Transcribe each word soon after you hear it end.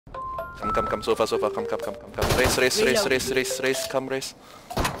Come, sova, come. Raze, come, race.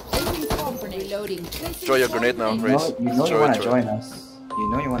 Throw your grenade now, race. You know you wanna join us. You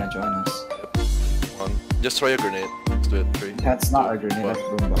know you wanna join us. Yep. Come on, just throw your grenade. Let's do it. 3. That's not a grenade, that's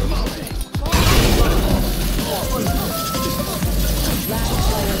boom.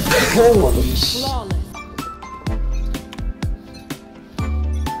 Holy shit.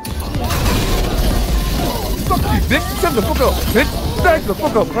 Dick, shut the fuck up! Dick, back the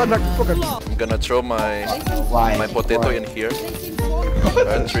fuck up! I'm gonna throw my potato in here.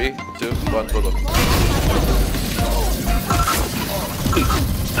 3, 2, 1, go. Go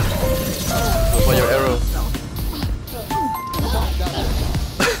for your arrow.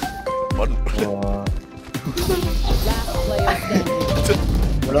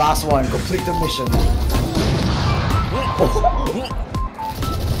 The last one, complete the mission.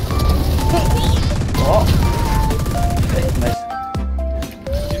 Oh. Nice.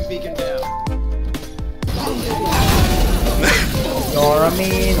 Beacon down. You're a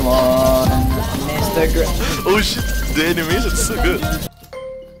mean one, Mr. Oh shit, the animation is so good.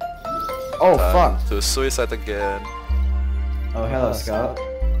 Oh fuck. To suicide again. Oh hello, Scout.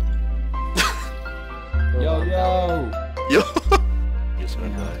 Yo. Yo. He's gonna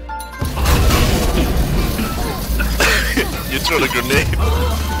die. You throw the grenade.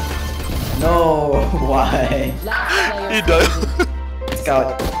 No, why? He died.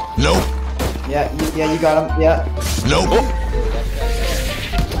 Scout. No. Yeah, you got him. Yeah. No.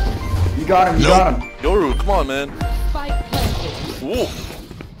 You got him. You got him. Yoru, come on, man. Whoa.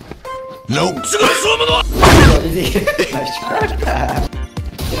 No. Nice try.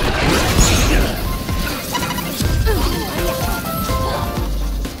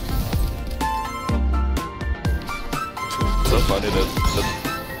 So funny that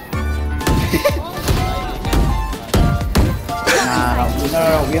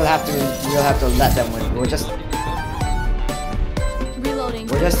No, we'll have to let them win. We're just reloading.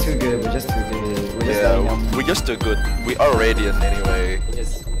 We're just too good. We're just too good. we're just too good. We are radiant anyway.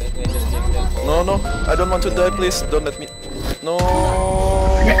 No, I don't want to die, please. Don't let me. No,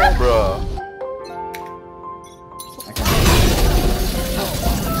 bruh.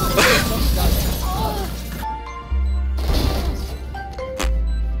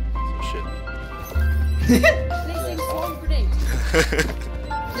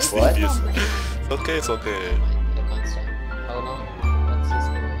 What? It's okay. How long? What's this?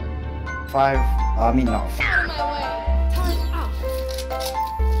 5. I mean no.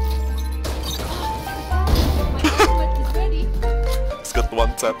 It's got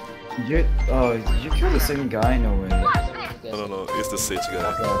 1 tap. You killed the same guy? No way. No, it's the sage guy.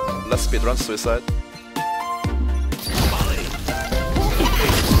 Okay. Let's speedrun suicide.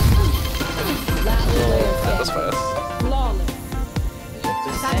 That was fast.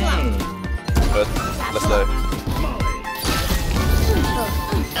 But let's die.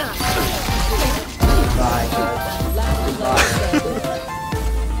 Bye.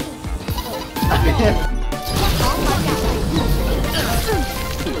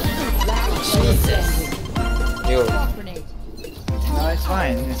 Jesus. Yo. No, it's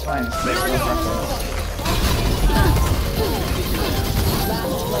fine. It's fine. It's fine.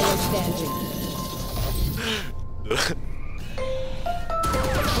 Last player standing.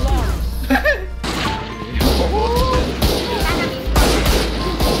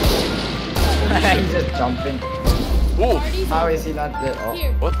 He's just jumping. Oh! How is he not dead? Oh,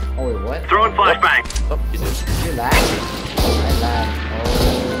 What? oh wait, what? Throwing flashbang. Oh, he did. You lag? I lag.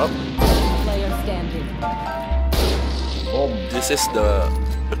 Oh. Player standing. Boom. This is the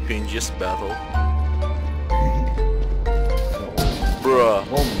cringiest battle. Bruh.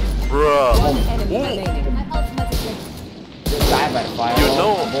 Boom. Bruh. Enemy Ooh. remaining. Just die by fire.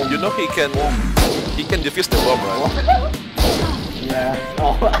 You know he can defuse the bomb, right? Yeah.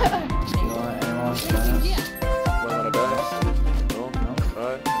 Oh. No, anyone else Wanna die? No?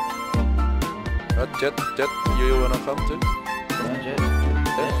 Alright. Jett, you wanna come too? Yeah, Jett.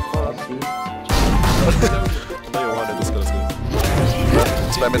 No, you want it, let's go.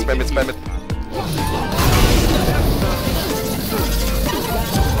 Spam it.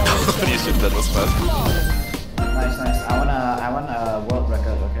 Holy shit, that was fast. Nice. I want a world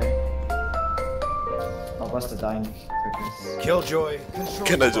record, okay? What's the dying quickest? Killjoy. Control.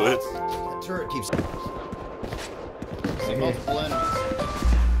 Can I do it? The turret keeps. Okay. Multiple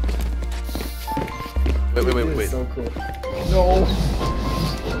enemies. Wait. So cool. No.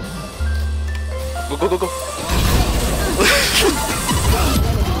 Go.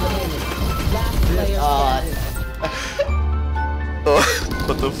 Oh,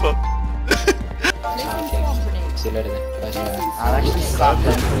 what the fuck? See you later then. Bye. Yeah, I'll actually stop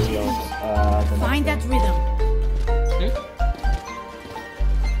them for you. Find that rhythm.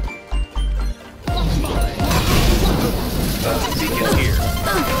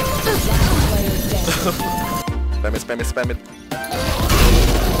 Spam it, spam it.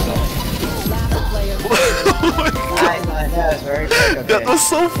 Last player standing. Nice, nice, that was very quick, okay. That was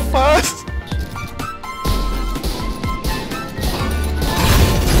so fast!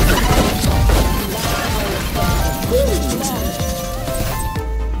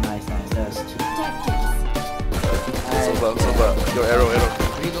 Nice, nice, that was two. Sova, your arrow.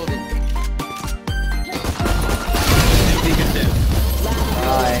 Reloading.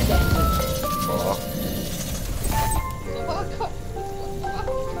 Bye.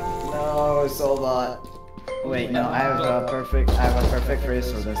 No, Sova. Wait, no, I have a perfect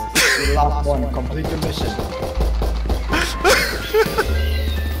phrase for this. We lost one, complete the mission.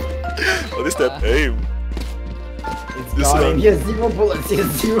 What is that aim? It's This gone. one. He has 0 bullets, he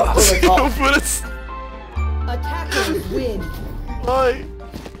has 0 bullets. No bullets! Attackers win. Why?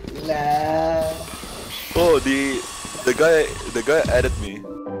 Nah. Oh, the guy added me.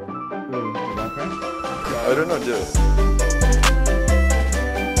 Who, the Viper? I don't know,